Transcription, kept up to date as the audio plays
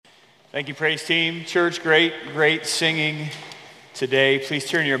Thank you, praise team. Church, great singing today. Please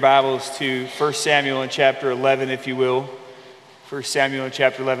turn your Bibles to 1 Samuel in chapter 11, if you will. 1 Samuel in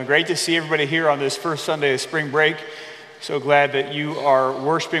chapter 11. Great to see everybody here on this first Sunday of spring break. So glad that you are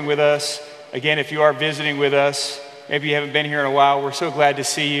worshiping with us. Again, if you are visiting with us, maybe you haven't been here in a while, we're so glad to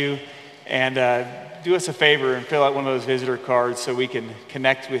see you. And do us a favor and fill out one of those visitor cards so we can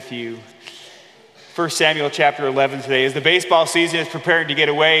connect with you. 1 Samuel chapter 11 today. As the baseball season is preparing to get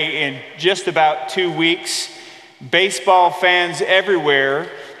away in just about 2 weeks, baseball fans everywhere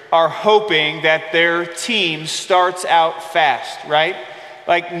are hoping that their team starts out fast, right?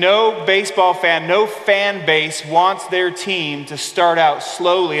 Like no baseball fan, no fan base wants their team to start out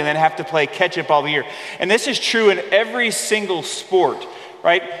slowly and then have to play catch up all the year. And this is true in every single sport,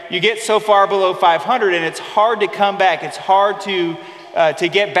 right? You get so far below 500 and it's hard to come back. It's hard to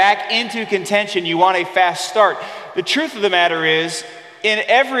get back into contention. You want a fast start. The truth of the matter is, in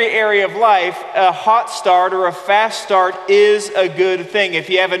every area of life, a hot start or a fast start is a good thing. If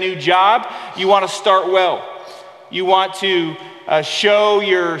you have a new job, you want to start well. You want to show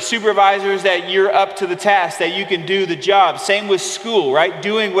your supervisors that you're up to the task, that you can do the job. Same with school, right?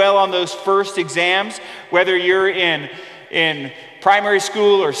 Doing well on those first exams, whether you're in primary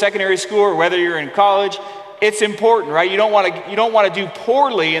school or secondary school or whether you're in college. It's important, right? You don't want to do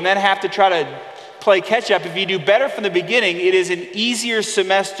poorly and then have to try to play catch up. If you do better from the beginning, it is an easier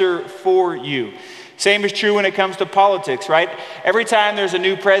semester for you. Same is true when it comes to politics, right? Every time there's a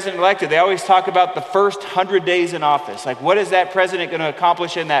new president elected, they always talk about the first 100 days in office. Like, what is that president going to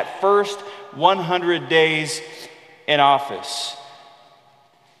accomplish in that first 100 days in office?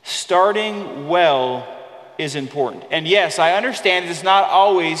 Starting well is important. And yes, I understand it's not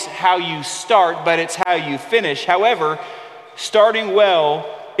always how you start, but it's how you finish. However, starting well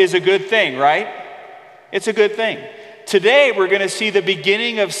is a good thing, right? It's a good thing. Today, we're going to see the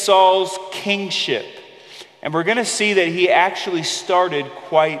beginning of Saul's kingship. And we're going to see that he actually started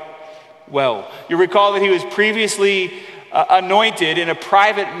quite well. You recall that he was previously anointed in a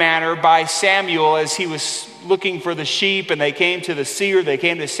private manner by Samuel as he was looking for the sheep, and they came to the seer, they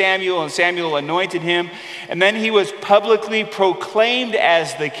came to Samuel, and Samuel anointed him. And then he was publicly proclaimed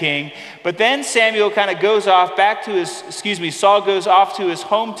as the king. But then Samuel kind of goes off back to Saul goes off to his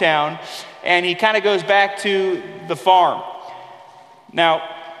hometown, and he kind of goes back to the farm. Now,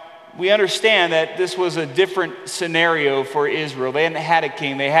 we understand that this was a different scenario for Israel. They hadn't had a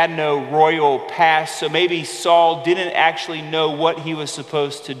king. They had no royal past, so maybe Saul didn't actually know what he was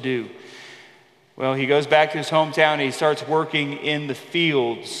supposed to do. Well, he goes back to his hometown and he starts working in the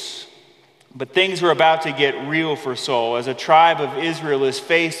fields. But things were about to get real for Saul as a tribe of Israel is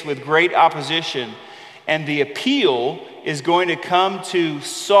faced with great opposition, and the appeal is going to come to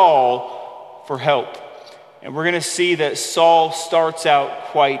Saul for help. And we're going to see that Saul starts out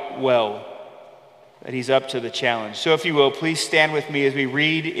quite well, that he's up to the challenge. So if you will, please stand with me as we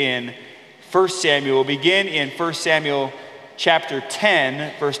read in 1 Samuel. We'll begin in 1 Samuel chapter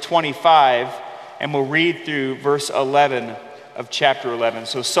 10, verse 25, and we'll read through verse 11 of chapter 11.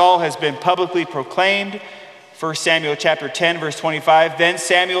 So Saul has been publicly proclaimed. 1 Samuel chapter 10, verse 25. Then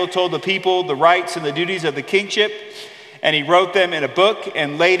Samuel told the people the rights and the duties of the kingship, and he wrote them in a book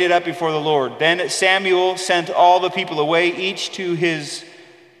and laid it up before the Lord. Then Samuel sent all the people away, each to his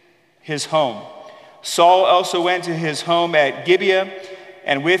home. Saul also went to his home at Gibeah,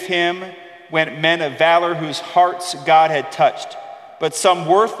 and with him went men of valor whose hearts God had touched. But some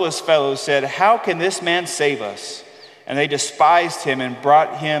worthless fellows said, "How can this man save us?" And they despised him and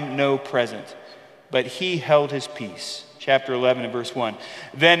brought him no present. But he held his peace. Chapter 11 and verse 1.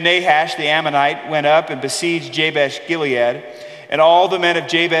 Then Nahash the Ammonite went up and besieged Jabesh Gilead. And all the men of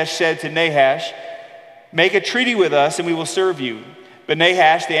Jabesh said to Nahash, "Make a treaty with us and we will serve you." But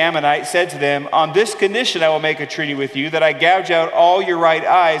Nahash the Ammonite said to them, "On this condition I will make a treaty with you, that I gouge out all your right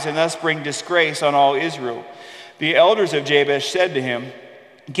eyes and thus bring disgrace on all Israel." The elders of Jabesh said to him,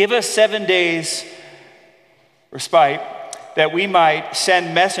 "Give us 7 days respite, that we might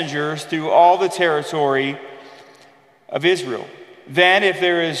send messengers through all the territory of Israel. Then, if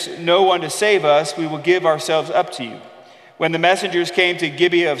there is no one to save us, we will give ourselves up to you." When the messengers came to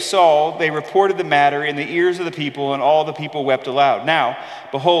Gibeah of Saul, they reported the matter in the ears of the people, and all the people wept aloud. Now,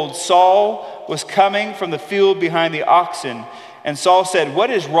 behold, Saul was coming from the field behind the oxen, and Saul said,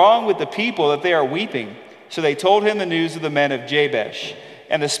 "What is wrong with the people that they are weeping?" So they told him the news of the men of Jabesh.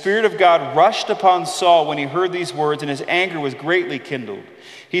 And the Spirit of God rushed upon Saul when he heard these words, and his anger was greatly kindled.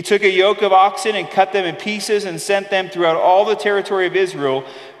 He took a yoke of oxen and cut them in pieces and sent them throughout all the territory of Israel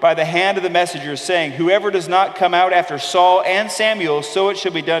by the hand of the messengers, saying, "Whoever does not come out after Saul and Samuel, so it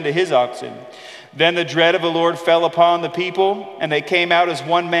shall be done to his oxen." Then the dread of the Lord fell upon the people, and they came out as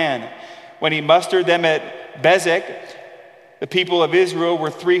one man. When he mustered them at Bezek, the people of Israel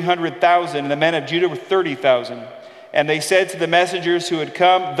were 300,000, and the men of Judah were 30,000. And they said to the messengers who had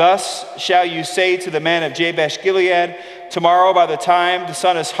come, "Thus shall you say to the men of Jabesh Gilead, tomorrow by the time the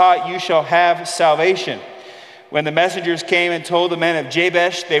sun is hot, you shall have salvation." When the messengers came and told the men of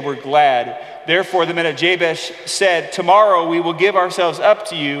Jabesh, they were glad. Therefore the men of Jabesh said, "Tomorrow we will give ourselves up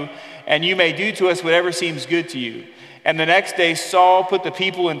to you, and you may do to us whatever seems good to you." And the next day Saul put the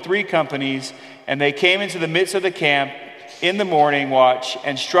people in 3 companies, and they came into the midst of the camp in the morning watch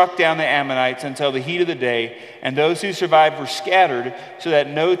and struck down the Ammonites until the heat of the day, and those who survived were scattered, so that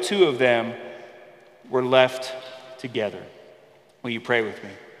no 2 of them were left together. Will you pray with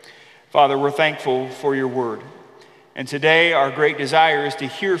me? Father, we're thankful for your word. And today our great desire is to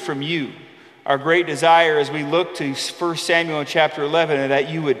hear from you. Our great desire as we look to 1 Samuel chapter 11, and that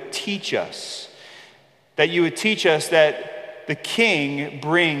you would teach us. That you would teach us that the King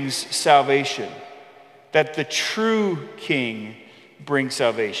brings salvation. That the true King brings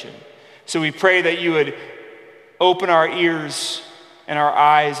salvation. So we pray that you would open our ears and our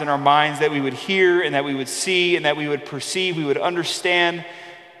eyes and our minds, that we would hear and that we would see and that we would perceive, we would understand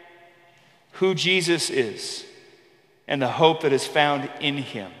who Jesus is and the hope that is found in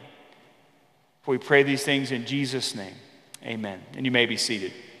him. For we pray these things in Jesus' name. Amen. And you may be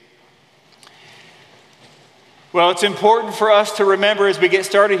seated. Well, it's important for us to remember as we get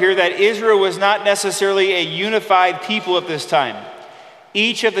started here that Israel was not necessarily a unified people at this time.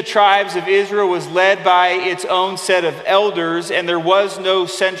 Each of the tribes of Israel was led by its own set of elders, and there was no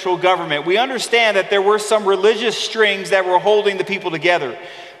central government. We understand that there were some religious strings that were holding the people together.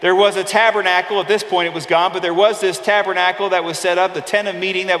 There was a tabernacle. At this point it was gone, but there was this tabernacle that was set up, the tent of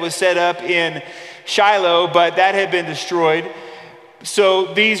meeting that was set up in Shiloh, but that had been destroyed. So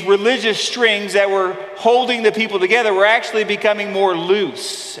these religious strings that were holding the people together were actually becoming more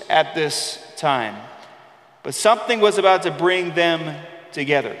loose at this time. But something was about to bring them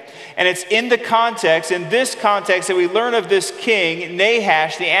together. And it's in this context, that we learn of this king,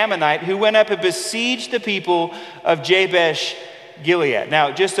 Nahash the Ammonite, who went up and besieged the people of Jabesh Gilead. Now,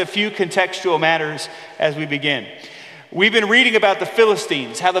 just a few contextual matters as we begin. We've been reading about the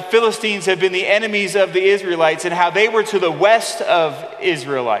Philistines, how the Philistines have been the enemies of the Israelites and how they were to the west of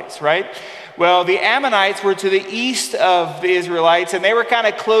Israelites, right? Well, the Ammonites were to the east of the Israelites, and they were kind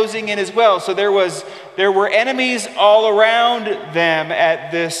of closing in as well. So there were enemies all around them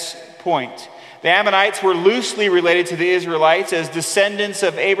at this point. The Ammonites were loosely related to the Israelites as descendants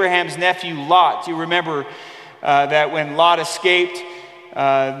of Abraham's nephew Lot. You remember that when Lot escaped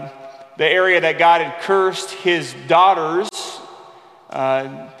the area that God had cursed, his daughters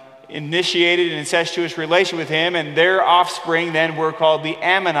initiated an incestuous relation with him, and their offspring then were called the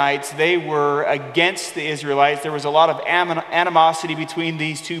Ammonites. They were against the Israelites. There was a lot of animosity between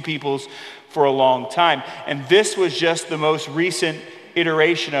these two peoples for a long time. And this was just the most recent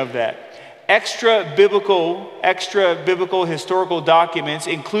iteration of that. Extra biblical historical documents,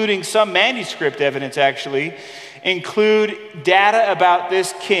 including some manuscript evidence actually, include data about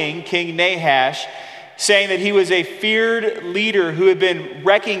this king, King Nahash, saying that he was a feared leader who had been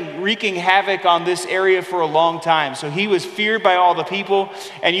wreaking havoc on this area for a long time. So he was feared by all the people.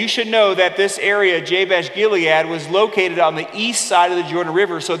 And you should know that this area, Jabesh Gilead, was located on the east side of the Jordan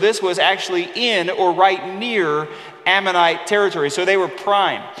River. So this was actually in or right near Ammonite territory. So they were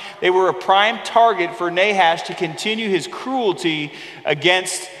prime. They were a prime target for Nahash to continue his cruelty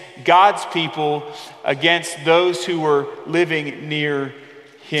against God's people, against those who were living near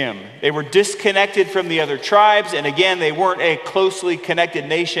him. They were disconnected from the other tribes, and again, they weren't a closely connected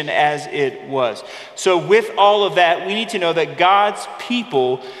nation as it was. So with all of that, we need to know that God's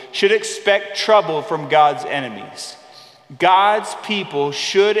people should expect trouble from God's enemies. God's people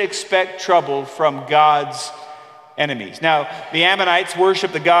should expect trouble from God's enemies. Now, the Ammonites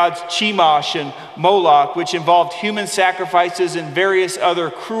worshiped the gods Chemosh and Moloch, which involved human sacrifices and various other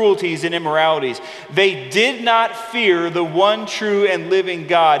cruelties and immoralities. They did not fear the one true and living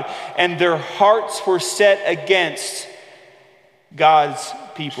God, and their hearts were set against God's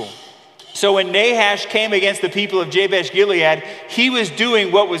people. So when Nahash came against the people of Jabesh Gilead, he was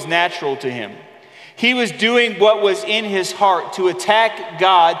doing what was natural to him. He was doing what was in his heart, to attack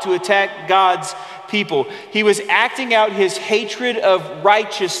God, to attack God's people. He was acting out his hatred of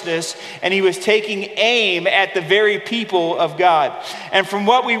righteousness, and he was taking aim at the very people of God. And from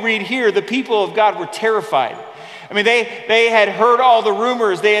what we read here, the people of God were terrified. I mean, they had heard all the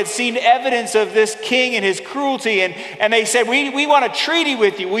rumors. They had seen evidence of this king and his cruelty, and they said, we want a treaty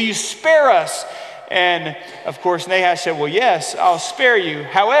with you. Will you spare us? And of course, Nahash said, well, yes, I'll spare you.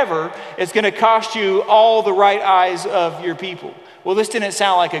 However, it's going to cost you all the right eyes of your people. Well, this didn't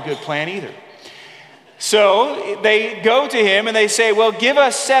sound like a good plan either. So they go to him and they say, well, give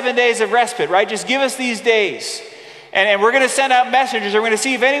us 7 days of respite, right? Just give us these days. And we're going to send out messengers. We're going to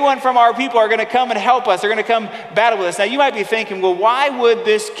see if anyone from our people are going to come and help us. They're going to come battle with us. Now, you might be thinking, well, why would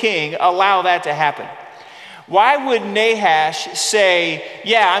this king allow that to happen? Why would Nahash say,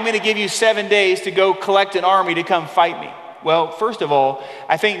 yeah, I'm going to give you 7 days to go collect an army to come fight me? Well, first of all,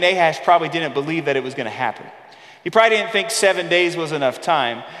 I think Nahash probably didn't believe that it was going to happen. He probably didn't think 7 days was enough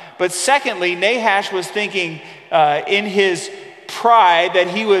time. But secondly, Nahash was thinking in his pride that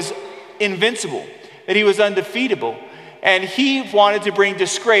he was invincible, that he was undefeatable. And he wanted to bring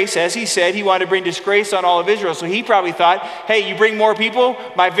disgrace, as he said, he wanted to bring disgrace on all of Israel. So he probably thought, hey, you bring more people,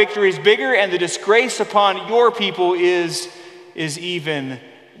 my victory is bigger, and the disgrace upon your people is even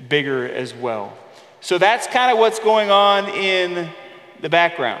bigger as well. So that's kind of what's going on in the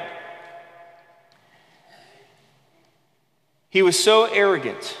background. He was so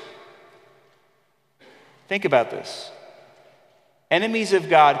arrogant. Think about this. Enemies of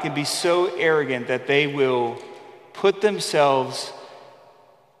God can be so arrogant that they will put themselves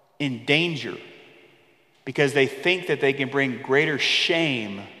in danger because they think that they can bring greater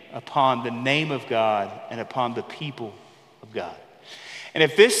shame upon the name of God and upon the people of God. And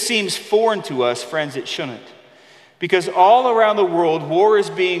if this seems foreign to us, friends, it shouldn't. Because all around the world, war is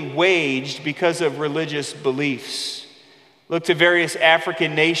being waged because of religious beliefs. Look to various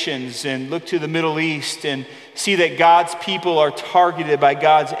African nations and look to the Middle East and see that God's people are targeted by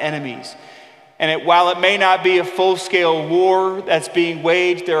God's enemies. And while it may not be a full-scale war that's being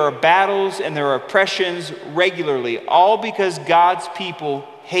waged, there are battles and there are oppressions regularly, all because God's people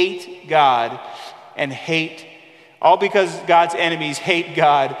hate God and all because God's enemies hate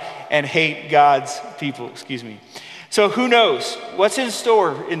God and hate God's people, So who knows? What's in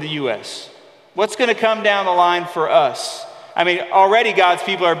store in the U.S.? What's going to come down the line for us? I mean, already God's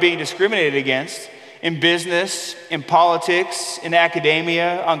people are being discriminated against in business, in politics, in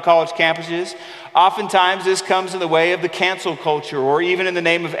academia, on college campuses. Oftentimes, this comes in the way of the cancel culture or even in the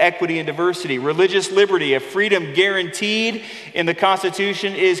name of equity and diversity. Religious liberty, a freedom guaranteed in the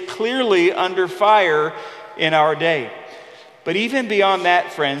Constitution, is clearly under fire in our day. But even beyond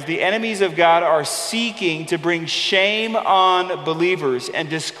that, friends, the enemies of God are seeking to bring shame on believers and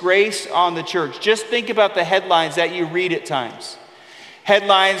disgrace on the church. Just think about the headlines that you read at times.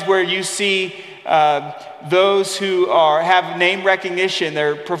 Headlines where you see those who have name recognition,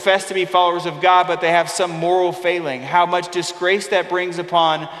 they're professed to be followers of God, but they have some moral failing. How much disgrace that brings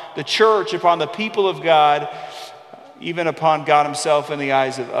upon the church, upon the people of God, even upon God himself in the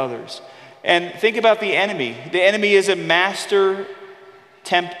eyes of others. And think about the enemy. The enemy is a master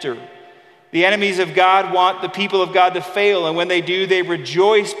tempter. The enemies of God want the people of God to fail, and when they do, they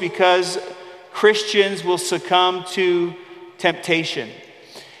rejoice because Christians will succumb to temptation.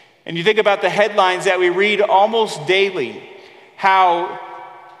 And you think about the headlines that we read almost daily, how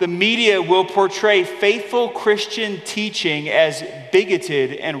the media will portray faithful Christian teaching as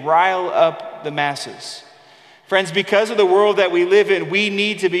bigoted and rile up the masses. Friends, because of the world that we live in, we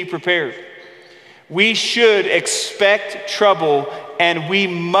need to be prepared. We should expect trouble, and we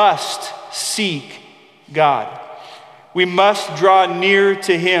must seek God. We must draw near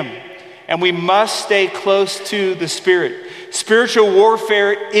to him, and we must stay close to the Spirit. Spiritual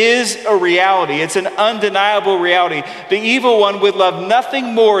warfare is a reality. It's an undeniable reality. The evil one would love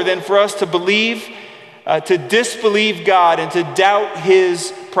nothing more than for us to believe, to disbelieve God and to doubt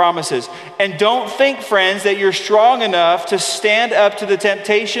his promises. And don't think, friends, that you're strong enough to stand up to the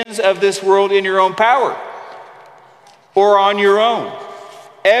temptations of this world in your own power or on your own.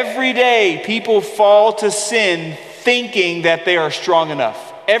 Every day, people fall to sin thinking that they are strong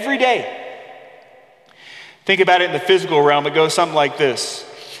enough. Every day. Think about it in the physical realm. It goes something like this.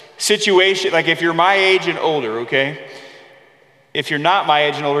 Situation, like if you're my age and older, okay? If you're not my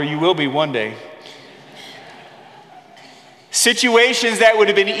age and older, you will be one day. Situations that would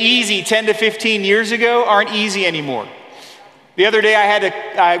have been easy 10 to 15 years ago aren't easy anymore. The other day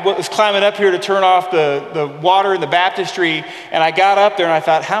I was climbing up here to turn off the water in the baptistry, and I got up there and I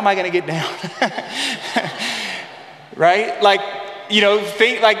thought, how am I going to get down? Right? Like,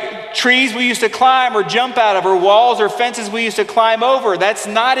 think like trees we used to climb or jump out of, or walls or fences we used to climb over. That's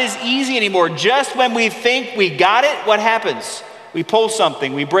not as easy anymore. Just when we think we got it, what happens? We pull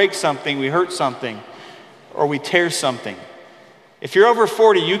something, we break something, we hurt something, or we tear something. If you're over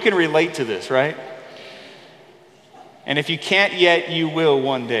 40, you can relate to this, right? And if you can't yet, you will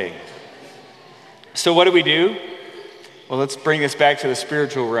one day. So what do? Well, let's bring this back to the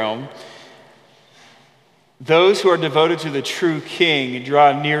spiritual realm. Those who are devoted to the true King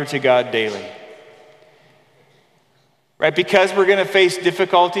draw near to God daily. right? Because we're going to face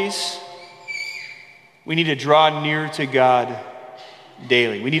difficulties, we need to draw near to God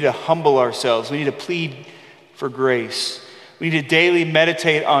daily. We need to humble ourselves. We need to plead for grace. We need to daily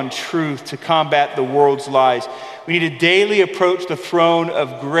meditate on truth to combat the world's lies. We need to daily approach the throne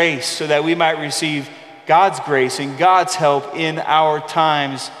of grace so that we might receive God's grace and God's help in our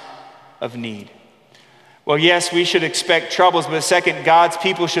times of need. Well, yes, we should expect troubles, but second, God's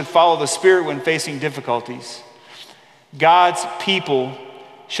people should follow the Spirit when facing difficulties. God's people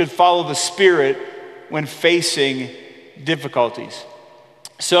should follow the Spirit when facing difficulties.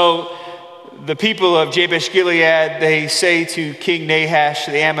 So the people of Jabesh Gilead, they say to King Nahash,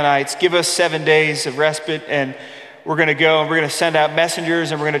 the Ammonites, give us 7 days of respite, and we're going to go and we're going to send out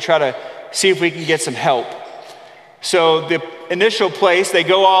messengers, and we're going to try to see if we can get some help. So the initial place, they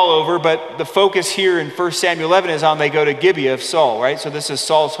go all over, but the focus here in 1 Samuel 11 is on they go to Gibeah of Saul, right? So this is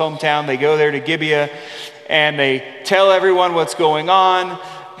Saul's hometown. They go there to Gibeah, and they tell everyone what's going on.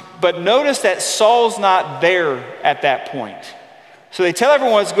 But notice that Saul's not there at that point. So they tell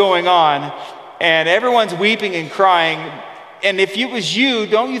everyone what's going on, and everyone's weeping and crying. And if it was you,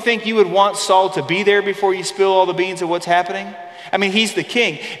 don't you think you would want Saul to be there before you spill all the beans of what's happening? I mean, he's the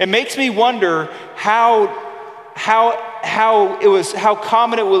king. It makes me wonder how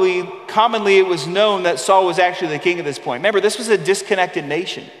commonly it was known that Saul was actually the king at this point. Remember, this was a disconnected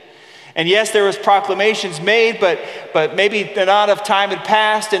nation. And yes, there was proclamations made, but maybe not enough time had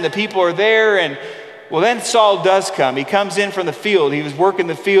passed and the people are there. And well, then Saul does come. He comes in from the field. He was working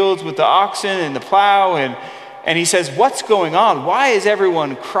the fields with the oxen and the plow. And he says, what's going on? Why is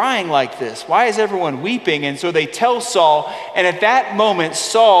everyone crying like this? Why is everyone weeping? And so they tell Saul. And at that moment,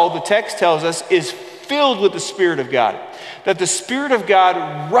 Saul, the text tells us, is filled with the Spirit of God. That the Spirit of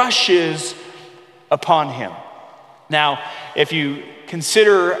God rushes upon him. Now, if you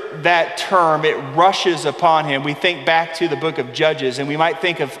consider that term, it rushes upon him, we think back to the book of Judges, and we might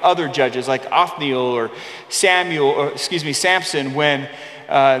think of other judges like Othniel or Samson, when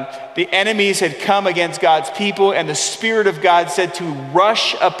the enemies had come against God's people, and the Spirit of God said to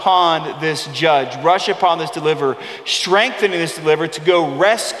rush upon this judge, rush upon this deliverer, strengthening this deliverer to go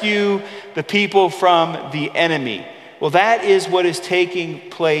rescue the people from the enemy. Well, that is what is taking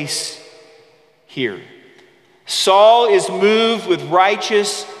place here. Saul is moved with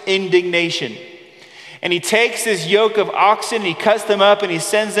righteous indignation. And he takes this yoke of oxen, and he cuts them up, and he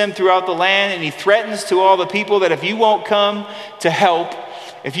sends them throughout the land, and he threatens to all the people that if you won't come to help,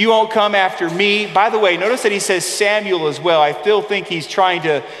 if you won't come after me. By the way, notice that he says Samuel as well. I still think he's trying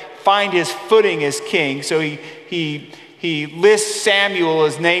to find his footing as king. So he lists Samuel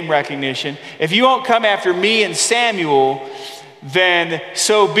as name recognition. If you won't come after me and Samuel, then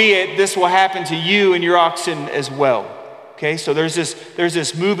so be it. This will happen to you and your oxen as well. Okay, so there's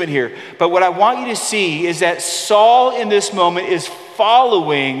this movement here. But what I want you to see is that Saul in this moment is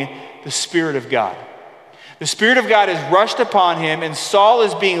following the Spirit of God. The Spirit of God is rushed upon him, and Saul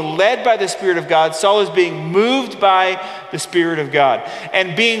is being led by the Spirit of God. Saul is being moved by the Spirit of God.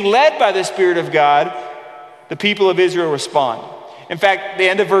 And being led by the Spirit of God, the people of Israel respond. In fact, the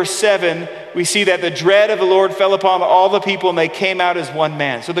end of verse 7, we see that the dread of the Lord fell upon all the people, and they came out as one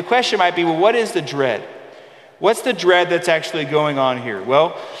man. So the question might be, well, what is the dread? What's the dread that's actually going on here?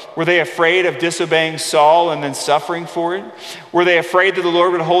 Well, were they afraid of disobeying Saul and then suffering for it? Were they afraid that the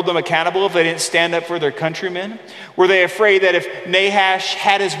Lord would hold them accountable if they didn't stand up for their countrymen? Were they afraid that if Nahash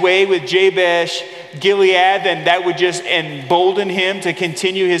had his way with Jabesh Gilead, then that would just embolden him to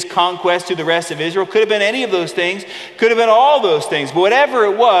continue his conquest to the rest of Israel? Could have been any of those things. Could have been all those things. But whatever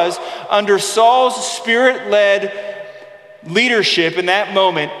it was, under Saul's Spirit-led leadership in that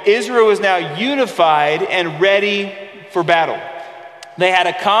moment, Israel was now unified and ready for battle. They had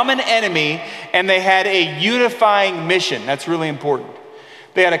a common enemy, and they had a unifying mission. That's really important.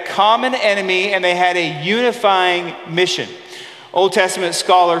 They had a common enemy, and they had a unifying mission. Old Testament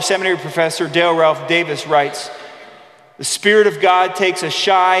scholar, seminary professor Dale Ralph Davis writes, the Spirit of God takes a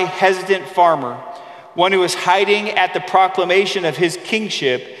shy, hesitant farmer, one who is hiding at the proclamation of his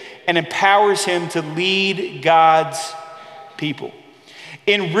kingship, and empowers him to lead God's people.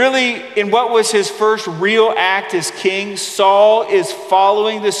 In what was his first real act as king, Saul is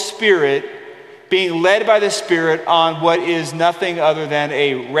following the Spirit, being led by the Spirit on what is nothing other than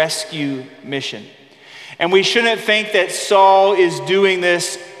a rescue mission. And we shouldn't think that Saul is doing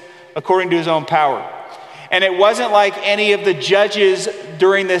this according to his own power. And it wasn't like any of the judges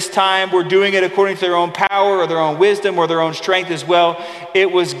during this time were doing it according to their own power or their own wisdom or their own strength as well.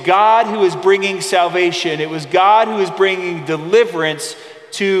 It was God who was bringing salvation. It was God who was bringing deliverance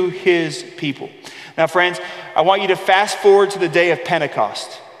to his people. Now, friends, I want you to fast forward to the day of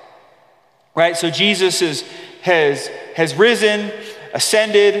Pentecost. Right? So Jesus has has risen,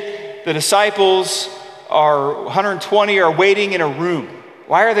 ascended. The disciples 120 are waiting in a room.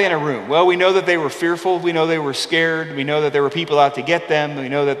 Why are they in a room? Well, we know that they were fearful. We know they were scared. We know that there were people out to get them. We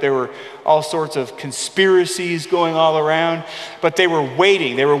know that there were all sorts of conspiracies going all around. But they were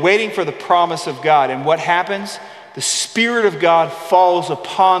waiting. They were waiting for the promise of God. And what happens? The Spirit of God falls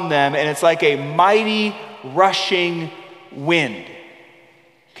upon them, and it's like a mighty rushing wind.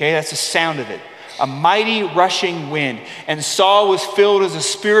 Okay, that's the sound of it. A mighty rushing wind. And Saul was filled as the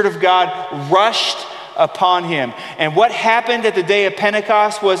Spirit of God rushed upon him. And what happened at the day of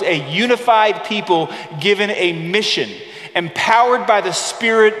Pentecost was a unified people given a mission, empowered by the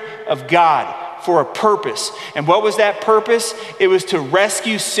Spirit of God for a purpose. And what was that purpose? It was to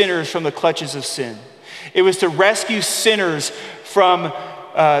rescue sinners from the clutches of sin. It was to rescue sinners from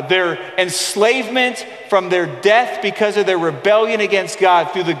their enslavement, from their death because of their rebellion against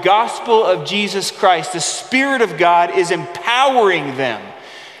God. Through the gospel of Jesus Christ, the Spirit of God is empowering them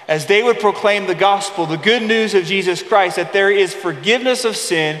as they would proclaim the gospel, the good news of Jesus Christ, that there is forgiveness of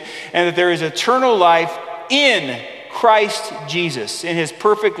sin and that there is eternal life in Christ Jesus, in his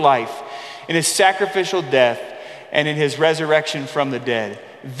perfect life, in his sacrificial death, and in his resurrection from the dead.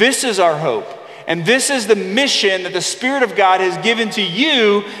 This is our hope. And this is the mission that the Spirit of God has given to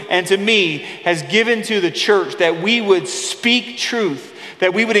you and to me, has given to the church, that we would speak truth,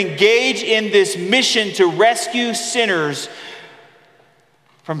 that we would engage in this mission to rescue sinners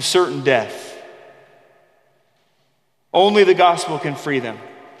from certain death. Only the gospel can free them.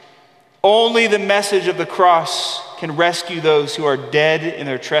 Only the message of the cross can rescue those who are dead in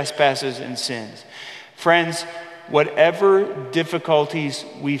their trespasses and sins. Friends, whatever difficulties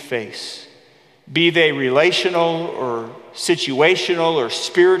we face, be they relational or situational or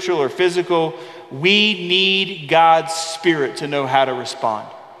spiritual or physical, we need God's Spirit to know how to respond.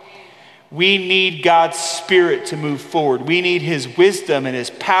 We need God's Spirit to move forward. We need his wisdom and his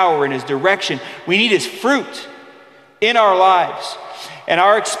power and his direction. We need his fruit in our lives. And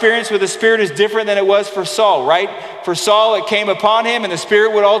our experience with the Spirit is different than it was for Saul, right? For Saul, it came upon him and the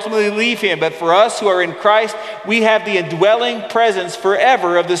Spirit would ultimately leave him. But for us who are in Christ, we have the indwelling presence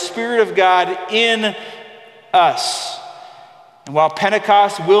forever of the Spirit of God in us. And while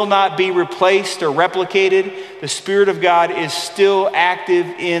Pentecost will not be replaced or replicated, the Spirit of God is still active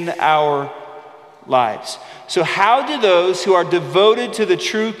in our lives. So how do those who are devoted to the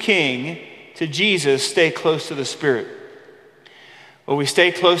true King, to Jesus, stay close to the Spirit? Well, we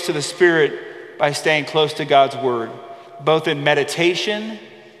stay close to the Spirit by staying close to God's Word, both in meditation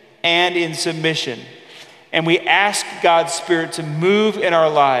and in submission. And we ask God's Spirit to move in our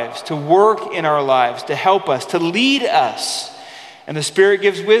lives, to work in our lives, to help us, to lead us. And the Spirit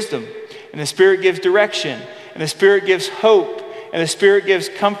gives wisdom, and the Spirit gives direction, and the Spirit gives hope, and the Spirit gives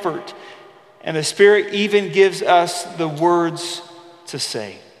comfort, and the Spirit even gives us the words to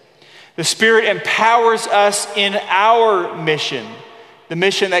say. The Spirit empowers us in our mission, the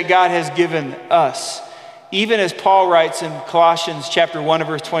mission that God has given us. Even as Paul writes in Colossians chapter 1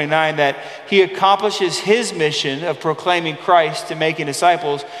 verse 29, that he accomplishes his mission of proclaiming Christ and making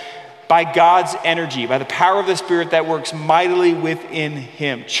disciples by God's energy, by the power of the Spirit that works mightily within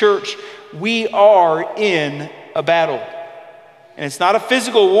him. Church, we are in a battle. And it's not a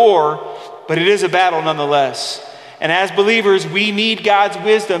physical war, but it is a battle nonetheless. And as believers, we need God's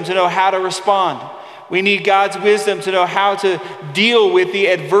wisdom to know how to respond. We need God's wisdom to know how to deal with the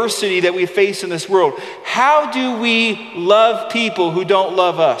adversity that we face in this world. How do we love people who don't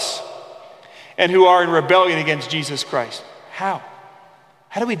love us and who are in rebellion against Jesus Christ? How?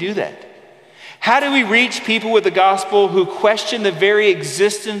 How do we do that? How do we reach people with the gospel who question the very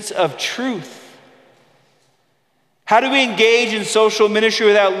existence of truth? How do we engage in social ministry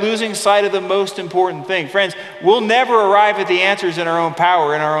without losing sight of the most important thing? Friends, we'll never arrive at the answers in our own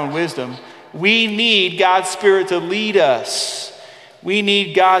power, in our own wisdom. We need God's Spirit to lead us. We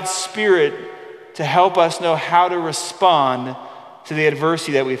need God's Spirit to help us know how to respond to the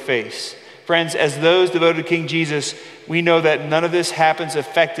adversity that we face. Friends, as those devoted to King Jesus, we know that none of this happens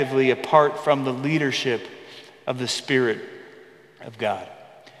effectively apart from the leadership of the Spirit of God.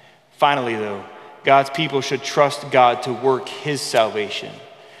 Finally, though, God's people should trust God to work his salvation.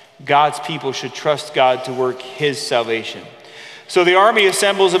 God's people should trust God to work his salvation. So the army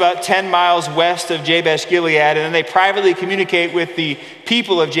assembles about 10 miles west of Jabesh Gilead, and then they privately communicate with the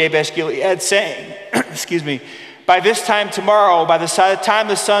people of Jabesh Gilead, saying, excuse me, by this time tomorrow, by the time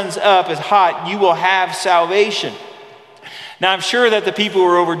the sun's up, is hot, you will have salvation. Now, I'm sure that the people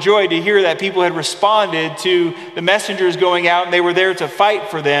were overjoyed to hear that people had responded to the messengers going out and they were there to fight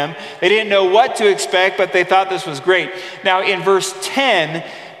for them. They didn't know what to expect, but they thought this was great. Now, in verse 10,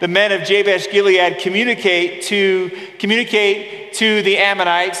 the men of Jabesh Gilead communicate to the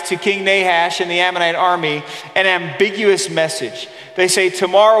Ammonites, to King Nahash and the Ammonite army, an ambiguous message. They say,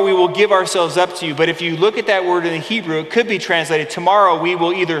 tomorrow we will give ourselves up to you. But if you look at that word in the Hebrew, it could be translated, tomorrow we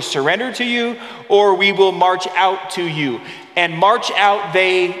will either surrender to you or we will march out to you. And march out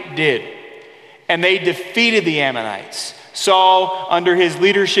they did. And they defeated the Ammonites. Saul, under his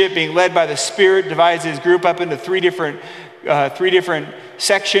leadership, being led by the Spirit, divides his group up into three different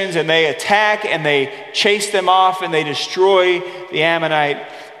sections, and they attack and they chase them off and they destroy the Ammonite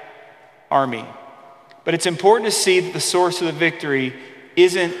army. But it's important to see that the source of the victory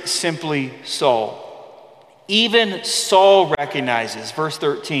isn't simply Saul. Even Saul recognizes, verse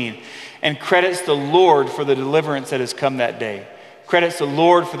 13, and credits the Lord for the deliverance that has come that day. Credits the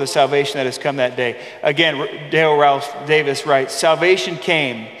Lord for the salvation that has come that day. Again, Dale Ralph Davis writes, salvation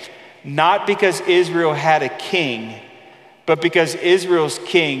came not because Israel had a king, but because Israel's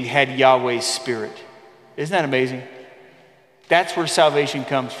king had Yahweh's Spirit. Isn't that amazing? That's where salvation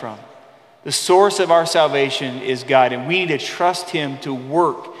comes from. The source of our salvation is God, and we need to trust him to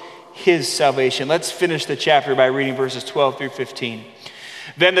work his salvation. Let's finish the chapter by reading verses 12 through 15.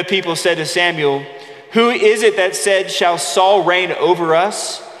 Then the people said to Samuel, who is it that said, shall Saul reign over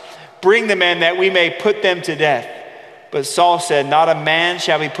us? Bring the men that we may put them to death. But Saul said, not a man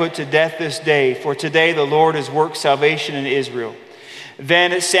shall be put to death this day, for today the Lord has worked salvation in Israel.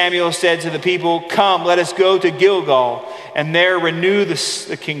 Then Samuel said to the people, come, let us go to Gilgal, and there renew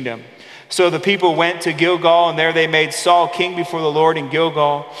the kingdom. So the people went to Gilgal, and there they made Saul king before the Lord in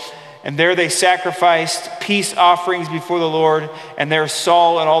Gilgal. And there they sacrificed peace offerings before the Lord, and there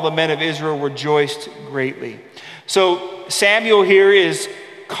Saul and all the men of Israel rejoiced greatly. So Samuel here is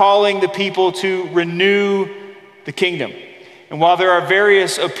calling the people to renew the kingdom. And while there are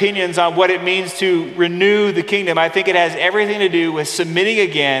various opinions on what it means to renew the kingdom, I think it has everything to do with submitting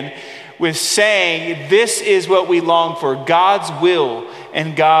again, with saying this is what we long for, God's will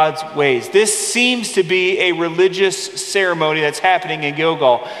and God's ways. This seems to be a religious ceremony that's happening in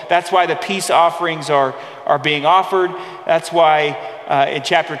Gilgal. That's why the peace offerings are being offered. That's why in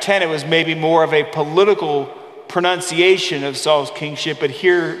chapter 10 it was maybe more of a political pronunciation of Saul's kingship, but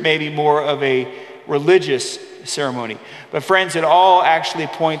here maybe more of a religious ceremony. But friends, it all actually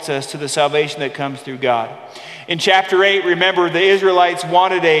points us to the salvation that comes through God. In chapter 8, remember, the Israelites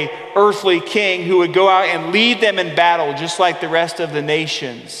wanted an earthly king who would go out and lead them in battle, just like the rest of the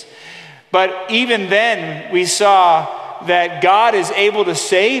nations. But even then, we saw that God is able to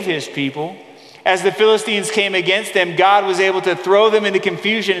save his people. As the Philistines came against them, God was able to throw them into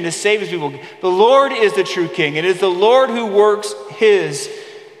confusion and to save his people. The Lord is the true king. It is the Lord who works his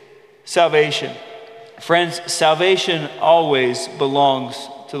salvation. Friends, salvation always belongs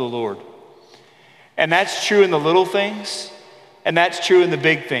to the Lord. And that's true in the little things, and that's true in the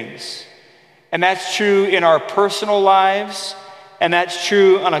big things. And that's true in our personal lives, and that's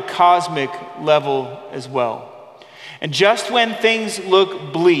true on a cosmic level as well. And just when things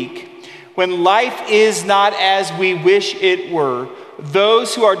look bleak, when life is not as we wish it were,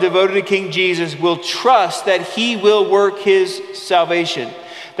 those who are devoted to King Jesus will trust that he will work his salvation,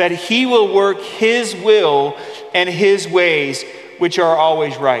 that he will work his will and his ways, which are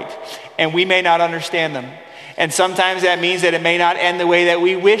always right. And we may not understand them. And sometimes that means that it may not end the way that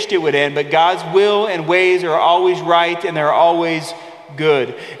we wished it would end, but God's will and ways are always right and they're always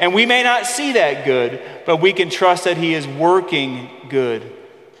good. And we may not see that good, but we can trust that he is working good,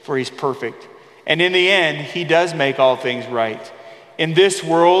 for he's perfect. And in the end, he does make all things right. In this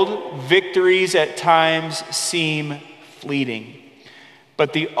world, victories at times seem fleeting,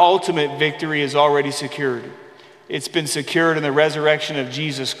 but the ultimate victory is already secured. It's been secured in the resurrection of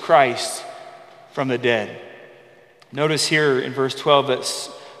Jesus Christ from the dead. Notice here in verse 12 that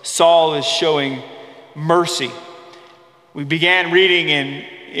Saul is showing mercy. We began reading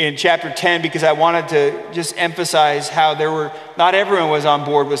in chapter 10 because I wanted to just emphasize how not everyone was on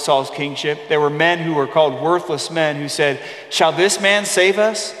board with Saul's kingship. There were men who were called worthless men who said, shall this man save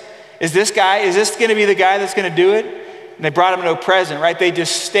us? Is this going to be the guy that's going to do it? And they brought him no present, right? They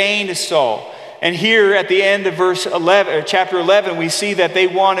disdained Saul. And here at the end of chapter 11, we see that they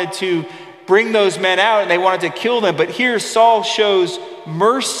wanted to bring those men out and they wanted to kill them. But here Saul shows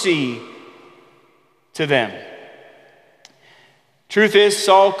mercy to them. Truth is,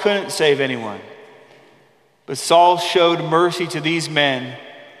 Saul couldn't save anyone. But Saul showed mercy to these men,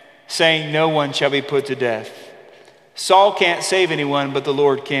 saying, no one shall be put to death. Saul can't save anyone, but the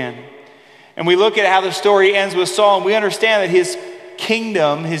Lord can. And we look at how the story ends with Saul, and we understand that his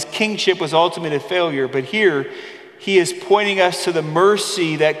kingship was ultimately a failure. But here, he is pointing us to the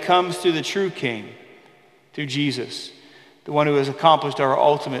mercy that comes through the true king, through Jesus. the one who has accomplished our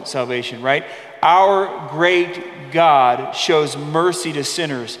ultimate salvation, right? Our great God shows mercy to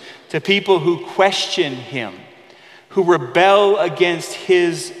sinners, to people who question him, who rebel against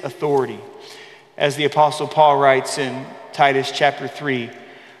his authority. As the Apostle Paul writes in Titus chapter 3,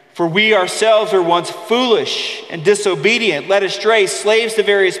 "For we ourselves were once foolish and disobedient, led astray, slaves to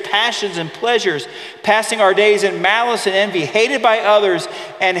various passions and pleasures, passing our days in malice and envy, hated by others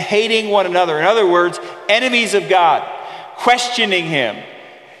and hating one another." In other words, enemies of God, questioning him.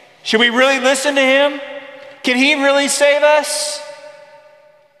 Should we really listen to him? Can he really save us?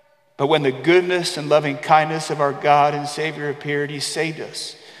 But when the goodness and loving kindness of our God and Savior appeared, he saved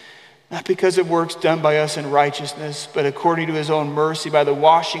us. Not because of works done by us in righteousness, but according to his own mercy, by the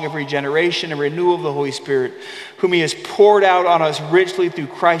washing of regeneration and renewal of the Holy Spirit, whom he has poured out on us richly through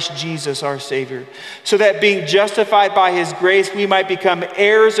Christ Jesus our Savior, so that being justified by his grace, we might become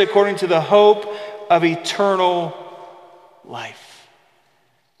heirs according to the hope of eternal life.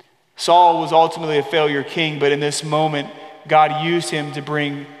 Saul was ultimately a failure king, but in this moment, God used him to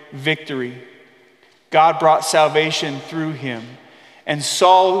bring victory. God brought salvation through him. And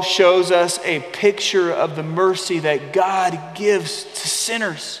Saul shows us a picture of the mercy that God gives to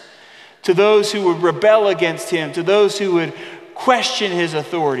sinners, to those who would rebel against him, to those who would question his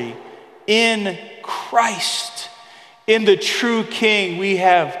authority. In Christ, in the true King, we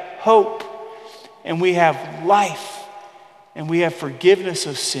have hope, and we have life, and we have forgiveness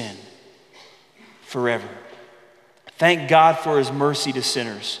of sin forever. Thank God for his mercy to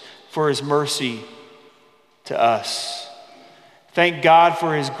sinners, for his mercy to us. Thank God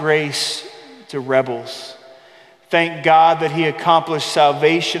for his grace to rebels. Thank God that he accomplished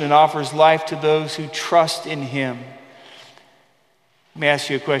salvation and offers life to those who trust in him. Let me ask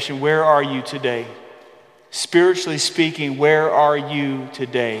you a question. Where are you today? Spiritually speaking, where are you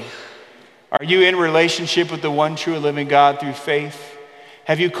today? Are you in relationship with the one true and living God through faith?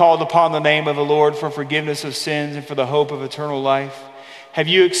 Have you called upon the name of the Lord for forgiveness of sins and for the hope of eternal life? Have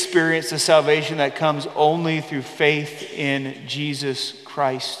you experienced the salvation that comes only through faith in Jesus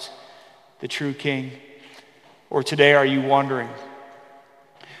Christ, the true King? Or today are you wandering?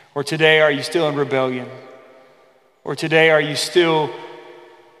 Or today are you still in rebellion? Or today are you still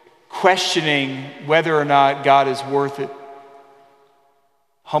questioning whether or not God is worth it?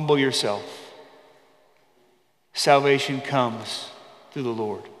 Humble yourself. Salvation comes through the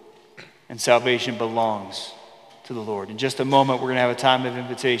Lord, and salvation belongs to the Lord. In just a moment, we're going to have a time of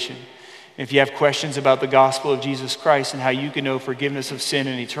invitation. If you have questions about the gospel of Jesus Christ and how you can know forgiveness of sin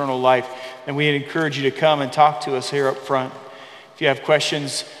and eternal life, then we encourage you to come and talk to us here up front. If you have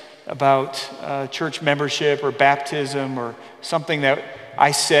questions about church membership or baptism or something that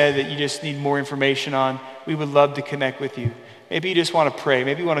I said that you just need more information on, we would love to connect with you. Maybe you just want to pray.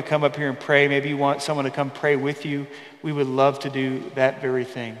 Maybe you want to come up here and pray. Maybe you want someone to come pray with you. We would love to do that very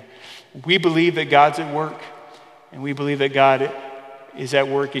thing. We believe that God's at work, and we believe that God is at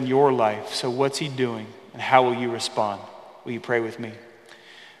work in your life. So what's he doing, and how will you respond? Will you pray with me?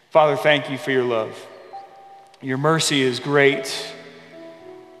 Father, thank you for your love. Your mercy is great.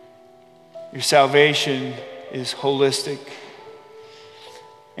 Your salvation is holistic.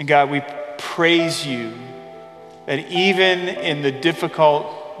 And God, we praise you that even in the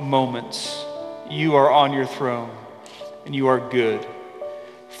difficult moments, you are on your throne and you are good.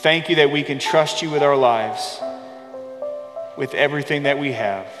 Thank you that we can trust you with our lives, with everything that we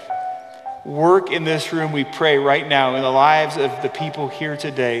have. Work in this room, we pray right now, in the lives of the people here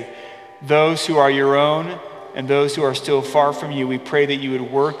today, those who are your own and those who are still far from you. We pray that you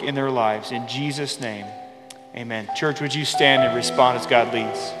would work in their lives. In Jesus' name, amen. Church, would you stand and respond as God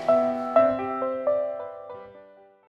leads?